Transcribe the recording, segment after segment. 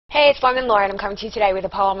Hey, it's Forman Lauren. I'm coming to you today with a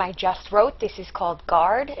poem I just wrote. This is called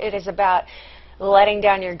Guard. It is about letting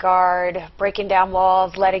down your guard, breaking down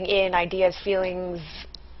walls, letting in ideas, feelings,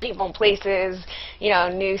 people, places,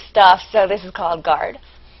 new stuff. So this is called Guard.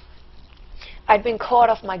 I'd been caught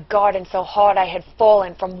off my guard and so hard I had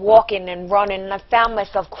fallen from walking and running, and I found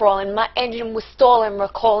myself crawling. My engine was stalling,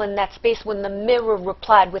 recalling that space when the mirror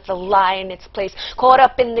replied with a lie in its place. Caught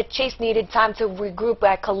up in the chase, needed time to regroup.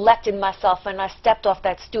 I collected myself and I stepped off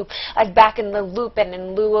that stoop. I was back in the loop, and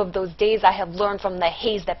in lieu of those days I have learned from the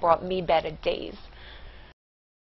haze that brought me better days.